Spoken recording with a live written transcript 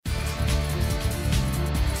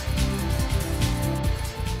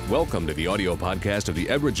Welcome to the audio podcast of the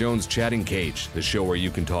Edward Jones Chatting Cage, the show where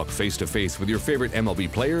you can talk face-to-face with your favorite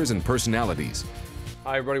MLB players and personalities.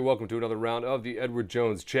 Hi, everybody. Welcome to another round of the Edward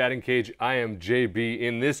Jones Chatting Cage. I am JB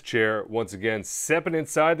in this chair, once again, stepping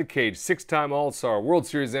inside the cage. Six-time All-Star, World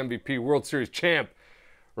Series MVP, World Series champ,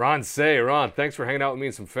 Ron Cey. Ron, thanks for hanging out with me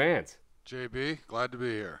and some fans. JB, glad to be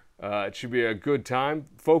here. It should be a good time.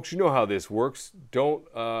 Folks, you know how this works. Don't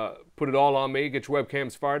put it all on me. Get your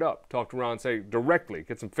webcams fired up. Talk to Ron Cey directly.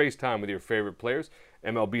 Get some FaceTime with your favorite players.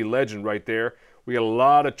 MLB legend right there. We got a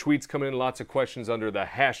lot of tweets coming in, lots of questions under the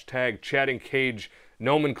hashtag Chatting Cage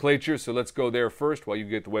nomenclature. So let's go there first while you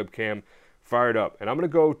get the webcam fired up. And I'm going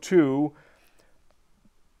to go to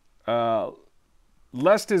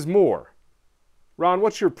less is more. Ron,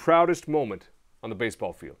 what's your proudest moment on the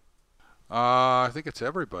baseball field? I think it's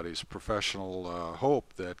everybody's professional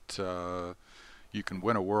hope that you can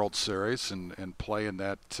win a World Series and play in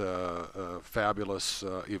that fabulous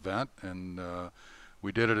event. And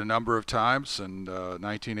we did it a number of times, and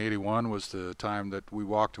 1981 was the time that we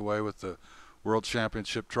walked away with the World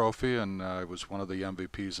Championship trophy, and I was one of the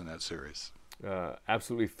MVPs in that series.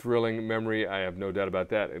 Absolutely thrilling memory. I have no doubt about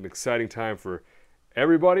that. An exciting time for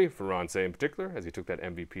everybody, for Ron Cey in particular, as he took that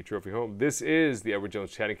MVP trophy home. This is the Edward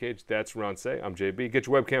Jones Chatting Cage. That's Ron Cey. I'm JB. Get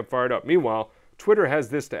your webcam fired up. Meanwhile, Twitter has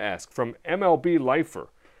this to ask from MLB Lifer.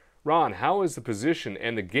 Ron, how has the position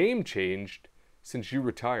and the game changed since you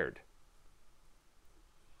retired?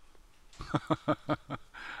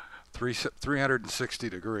 360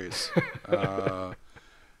 degrees. The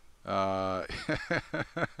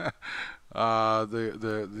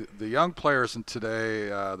young players in today,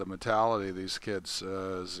 the mentality of these kids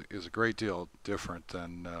is a great deal different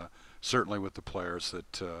than certainly with the players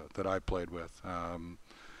that I played with.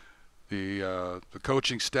 The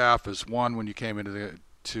coaching staff is one when you came into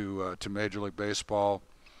to Major League Baseball.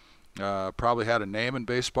 Probably had a name in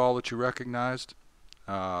baseball that you recognized,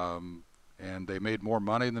 and they made more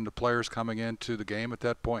money than the players coming into the game at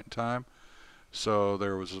that point in time. So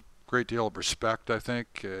there was a great deal of respect, I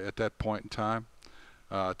think, at that point in time.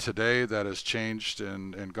 Today that has changed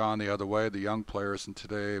and gone the other way. The young players in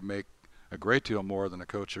today make a great deal more than the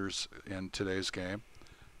coaches in today's game.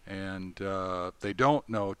 And they don't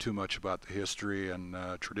know too much about the history and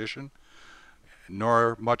tradition,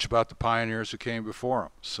 nor much about the pioneers who came before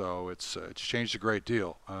them. So it's changed a great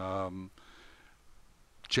deal.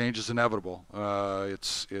 Change is inevitable.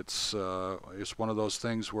 It's one of those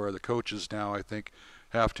things where the coaches now, I think,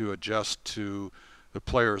 have to adjust to the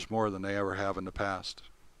players more than they ever have in the past.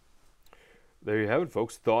 There you have it,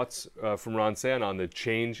 folks. Thoughts from Ron Cey on the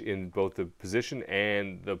change in both the position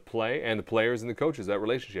and the play, and the players and the coaches, that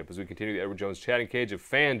relationship. As we continue the Edward Jones Chatting Cage, a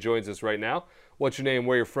fan joins us right now. What's your name?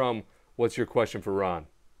 Where you're from? What's your question for Ron?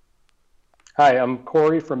 Hi, I'm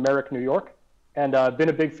Corey from Merrick, New York. And I've been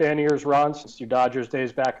a big fan of yours, Ron, since your Dodgers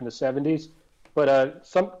days back in the 70s. But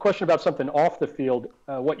some question about something off the field,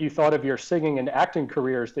 what you thought of your singing and acting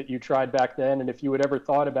careers that you tried back then, and if you had ever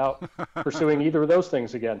thought about pursuing either of those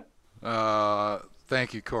things again.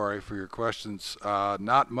 Thank you, Corey, for your questions.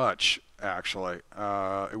 Not much, actually.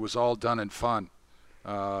 It was all done in fun.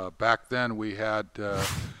 Back then we had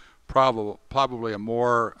probably a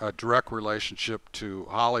more direct relationship to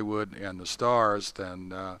Hollywood and the stars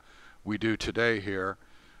than we do today here,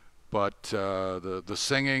 but the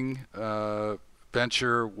singing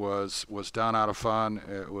venture was done out of fun.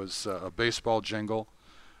 It was a baseball jingle,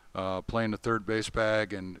 playing the third base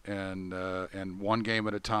bag and one game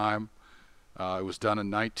at a time. It was done in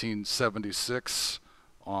 1976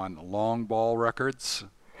 on long ball records,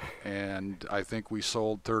 and I think we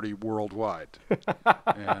sold 30 worldwide.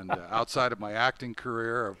 And outside of my acting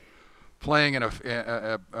career, playing in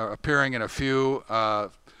appearing in a few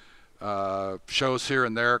shows here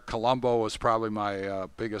and there. Columbo was probably my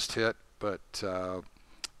biggest hit, but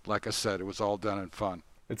like I said, it was all done in fun.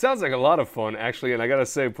 It sounds like a lot of fun, actually, and I gotta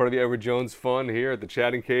say, part of the Edward Jones fun here at the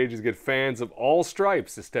Chatting Cage is get fans of all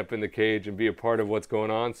stripes to step in the cage and be a part of what's going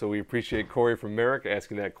on. So we appreciate Corey from Merrick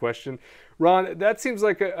asking that question. Ron, that seems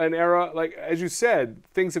like an era, like as you said,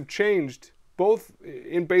 things have changed both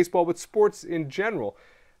in baseball but sports in general.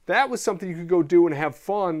 That was something you could go do and have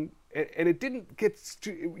fun. And it didn't get,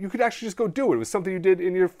 you could actually just go do it. It was something you did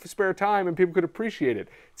in your spare time and people could appreciate it.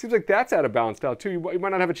 It seems like that's out of balance now too. You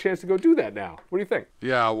might not have a chance to go do that now. What do you think?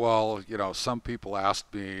 Yeah, well, some people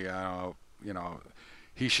asked me,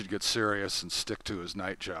 he should get serious and stick to his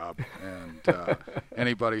night job. And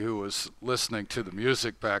anybody who was listening to the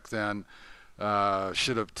music back then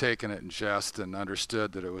should have taken it in jest and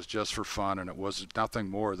understood that it was just for fun and it was nothing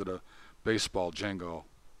more than a baseball jingle.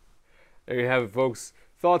 There you have it, folks.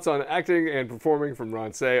 Thoughts on acting and performing from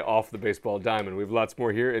Ron Cey off the baseball diamond. We have lots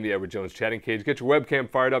more here in the Edward Jones Chatting Cage. Get your webcam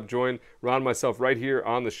fired up. Join Ron and myself right here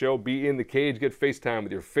on the show. Be in the cage. Get FaceTime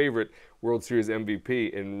with your favorite World Series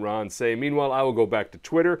MVP in Ron Cey. Meanwhile, I will go back to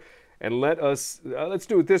Twitter and let's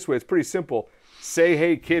do it this way. It's pretty simple. Say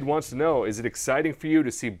Hey Kid wants to know, is it exciting for you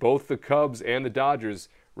to see both the Cubs and the Dodgers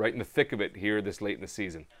right in the thick of it here this late in the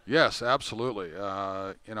season? Yes, absolutely.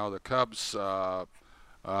 The Cubs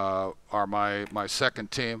are my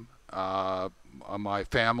second team. My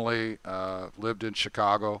family lived in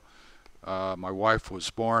Chicago. My wife was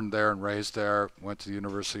born there and raised there, went to the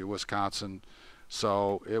University of Wisconsin.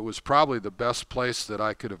 So it was probably the best place that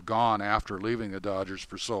I could have gone after leaving the Dodgers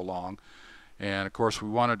for so long. And, of course, we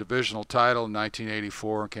won a divisional title in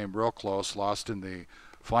 1984 and came real close, lost in the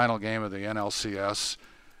final game of the NLCS.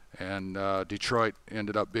 And Detroit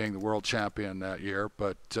ended up being the world champion that year.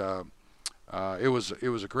 But it was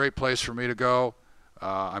a great place for me to go.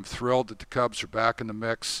 I'm thrilled that the Cubs are back in the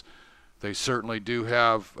mix. They certainly do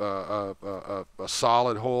have a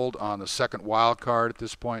solid hold on the second wild card at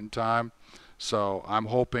this point in time. So I'm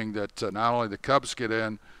hoping that not only the Cubs get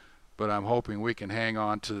in, but I'm hoping we can hang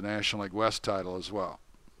on to the National League West title as well.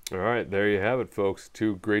 All right, there you have it, folks.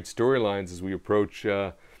 Two great storylines as we approach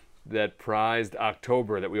that prized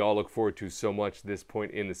October that we all look forward to so much at this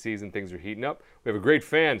point in the season. Things are heating up. We have a great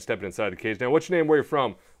fan stepping inside the cage. Now, what's your name? Where are you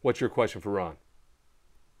from? What's your question for Ron?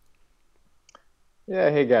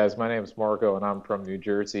 Yeah, hey guys, my name is Marco and I'm from New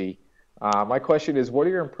Jersey. My question is, what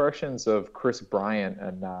are your impressions of Chris Bryant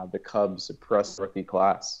and the Cubs' press rookie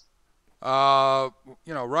class? Right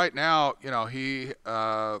now,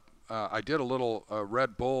 I did a little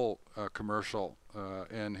Red Bull commercial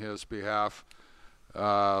in his behalf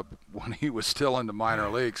when he was still in the minor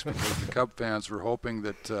leagues, because the Cub fans were hoping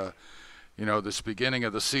that this beginning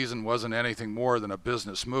of the season wasn't anything more than a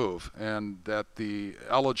business move, and that the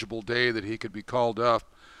eligible day that he could be called up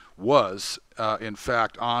was in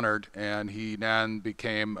fact honored, and he then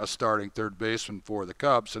became a starting third baseman for the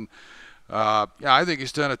Cubs. And I think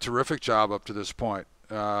he's done a terrific job up to this point.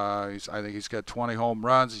 I think he's got 20 home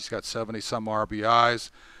runs. He's got 70-some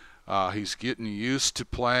RBIs. He's getting used to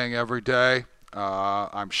playing every day.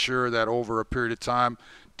 I'm sure that over a period of time,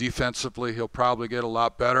 defensively, he'll probably get a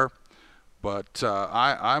lot better. But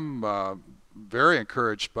I'm very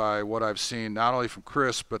encouraged by what I've seen, not only from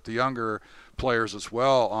Chris, but the younger players as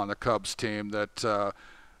well on the Cubs team that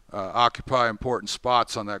occupy important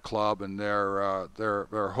spots on that club, and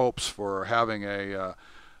their hopes for having a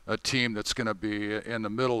team that's going to be in the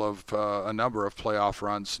middle of a number of playoff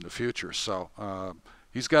runs in the future. So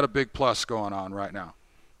he's got a big plus going on right now.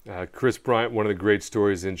 Chris Bryant, one of the great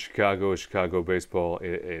stories in Chicago baseball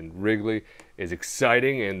in Wrigley, is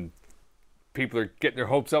exciting, and people are getting their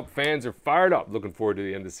hopes up. Fans are fired up, looking forward to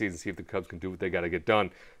the end of the season, see if the Cubs can do what they got to get done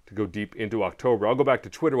to go deep into October. I'll go back to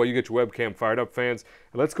Twitter while you get your webcam fired up, fans.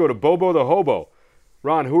 And let's go to Bobo the Hobo.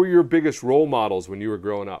 Ron, who are your biggest role models when you were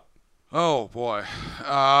growing up? Oh, boy.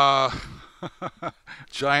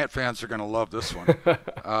 Giant fans are going to love this one.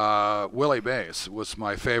 Willie Mays was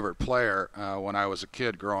my favorite player when I was a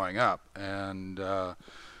kid growing up. And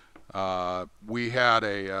we had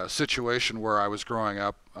a situation where I was growing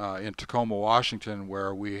up in Tacoma, Washington,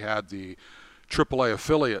 where we had the AAA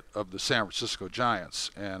affiliate of the San Francisco Giants,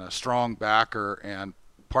 and a strong backer and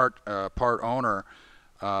part owner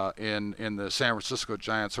in the San Francisco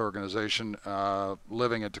Giants organization,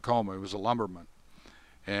 living in Tacoma. He was a lumberman,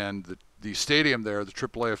 and the stadium there, the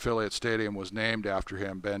AAA affiliate stadium, was named after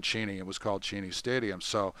him, Ben Cheney. It was called Cheney Stadium.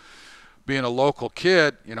 So, being a local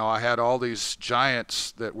kid, I had all these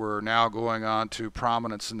Giants that were now going on to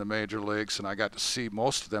prominence in the major leagues, and I got to see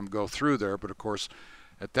most of them go through there. But of course,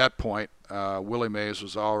 at that point, Willie Mays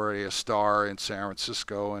was already a star in San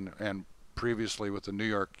Francisco and previously with the New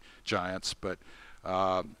York Giants. But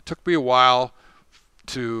it took me a while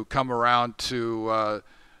to come around to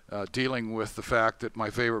dealing with the fact that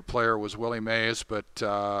my favorite player was Willie Mays, but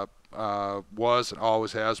was and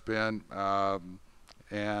always has been.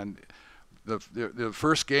 And the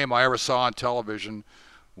first game I ever saw on television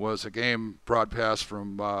was a game broadcast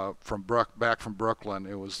back from Brooklyn.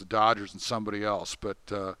 It was the Dodgers and somebody else, but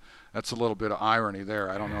that's a little bit of irony there.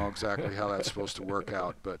 I don't know exactly how that's supposed to work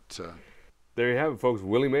out, but there you have it, folks.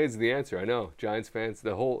 Willie Mays is the answer. I know, Giants fans,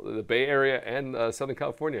 the Bay Area and Southern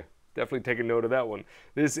California, definitely taking note of that one.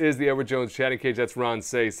 This is the Edward Jones Chatting Cage. That's Ron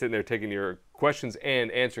Cey sitting there taking your questions and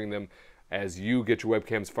answering them as you get your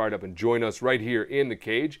webcams fired up and join us right here in the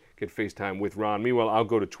cage. Get FaceTime with Ron. Meanwhile, I'll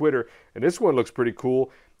go to Twitter, and this one looks pretty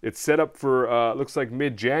cool. It's set up for, looks like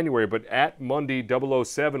mid-January, but at Monday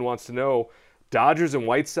 007 wants to know, Dodgers and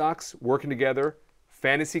White Sox working together,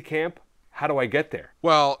 fantasy camp, how do I get there?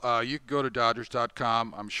 Well, you can go to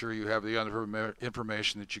Dodgers.com. I'm sure you have the other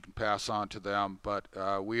information that you can pass on to them. But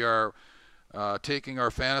we are taking our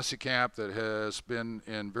fantasy camp that has been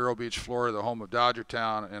in Vero Beach, Florida, the home of Dodger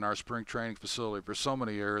Town, and our spring training facility for so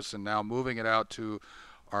many years, and now moving it out to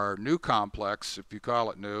our new complex, if you call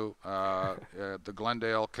it new, the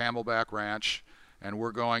Glendale Camelback Ranch. And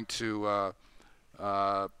we're going to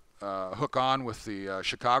hook on with the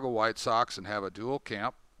Chicago White Sox and have a dual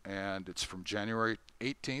camp. And it's from January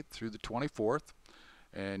 18th through the 24th.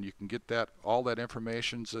 And you can get all that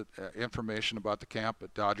information about the camp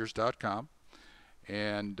at Dodgers.com.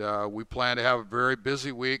 And we plan to have a very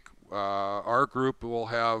busy week. Our group will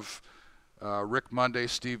have Rick Monday,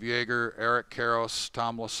 Steve Yeager, Eric Karros,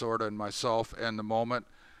 Tom Lasorda, and myself and the moment.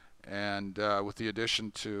 And with the addition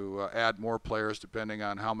to add more players depending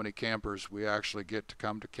on how many campers we actually get to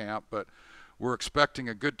come to camp. But we're expecting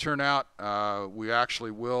a good turnout. We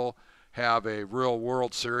actually will have a real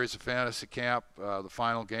World Series of Fantasy Camp. The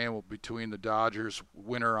final game will be between the Dodgers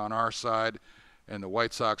winner on our side and the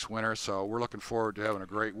White Sox winner. So we're looking forward to having a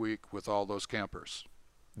great week with all those campers.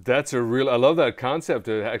 I love that concept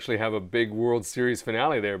to actually have a big World Series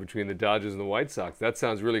finale there between the Dodgers and the White Sox. That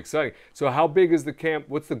sounds really exciting. So how big is the camp?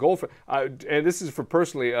 What's the goal for, and this is for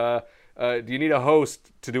personally, do you need a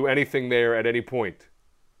host to do anything there at any point?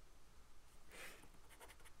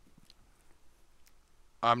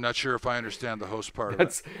 I'm not sure if I understand the host part of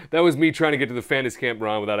it. That was me trying to get to the fantasy camp,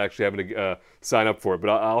 Ron, without actually having to sign up for it.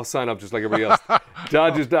 But I'll sign up just like everybody else.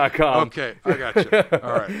 Dodgers.com. Okay, I got you.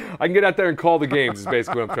 All right. I can get out there and call the games is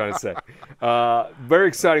basically what I'm trying to say. Very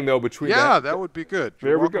exciting, though, between that would be good.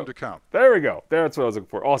 You're welcome to come. There we go. That's what I was looking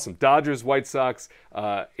for. Awesome. Dodgers, White Sox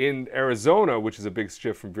in Arizona, which is a big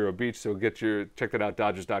shift from Vero Beach. So check that out,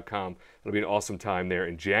 Dodgers.com. It'll be an awesome time there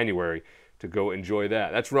in January to go enjoy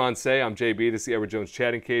that. That's Ron Cey. I'm JB. This is the Edward Jones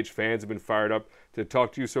Chatting Cage. Fans have been fired up to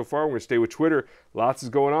talk to you so far. We're going to stay with Twitter. Lots is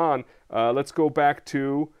going on. Let's go back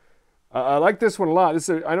to, I like this one a lot.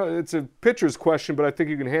 I know it's a pitcher's question, but I think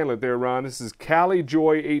you can handle it there, Ron. This is Cali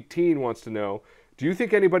Joy 18 wants to know, do you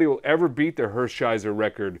think anybody will ever beat the Hershiser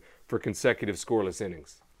record for consecutive scoreless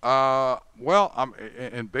innings? Well,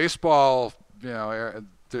 in baseball,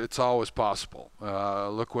 it's always possible.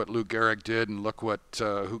 Look what Lou Gehrig did, and look what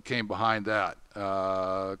who came behind that,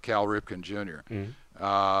 Cal Ripken Jr.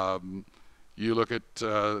 Mm-hmm. You look at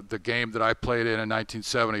the game that I played in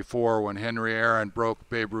 1974 when Henry Aaron broke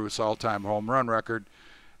Babe Ruth's all-time home run record,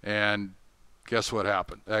 and guess what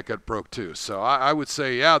happened? That got broke too. So I would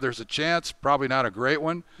say, yeah, there's a chance. Probably not a great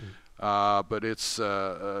one, but it's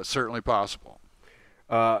certainly possible.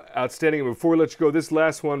 Outstanding. And before we let you go, this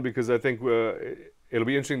last one, because I think it'll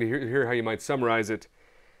be interesting to hear how you might summarize it.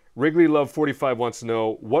 Wrigley Love 45 wants to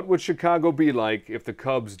know, what would Chicago be like if the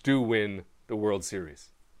Cubs do win the World Series?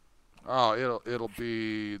 Oh, it'll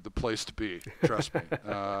be the place to be. Trust me.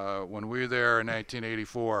 When we were there in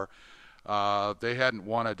 1984, they hadn't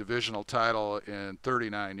won a divisional title in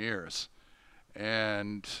 39 years,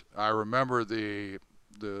 and I remember the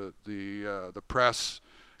press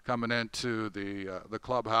coming into the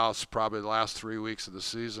clubhouse probably the last 3 weeks of the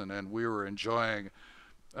season, and we were enjoying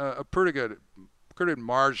a pretty good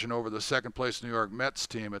margin over the second place New York Mets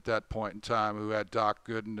team at that point in time, who had Doc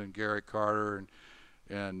Gooden and Gary Carter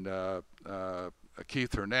and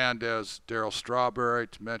Keith Hernandez, Darryl Strawberry,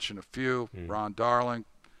 to mention a few, Ron Darling.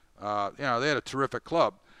 They had a terrific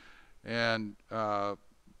club, and the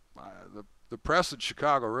press in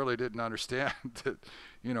Chicago really didn't understand that,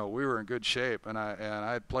 we were in good shape. And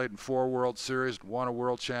I had played in 4 World Series, won a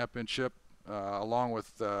World Championship, along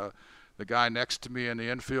with the guy next to me in the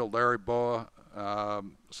infield, Larry Boa.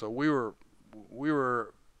 So we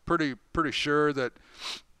were pretty sure that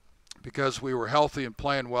because we were healthy and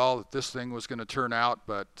playing well that this thing was going to turn out,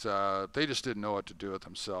 but they just didn't know what to do with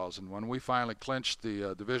themselves. And when we finally clinched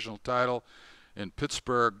the divisional title in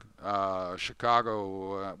Pittsburgh,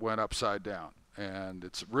 Chicago went upside down. And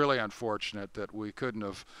it's really unfortunate that we couldn't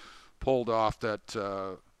have pulled off that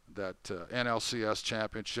NLCS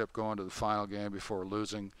championship, going to the final game before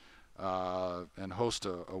losing, and host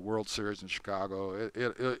a World Series in Chicago.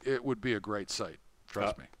 It would be a great sight.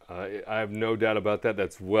 Trust me. I have no doubt about that.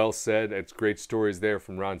 That's well said. It's great stories there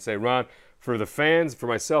from Ron Cey. Ron, for the fans, for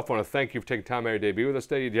myself, I want to thank you for taking time out of your day to be with us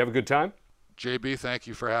today. Did you have a good time? JB, thank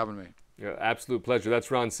you for having me. Yeah, absolute pleasure.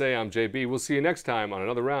 That's Ron Cey. I'm JB. We'll see you next time on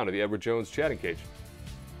another round of the Edward Jones Chatting Cage.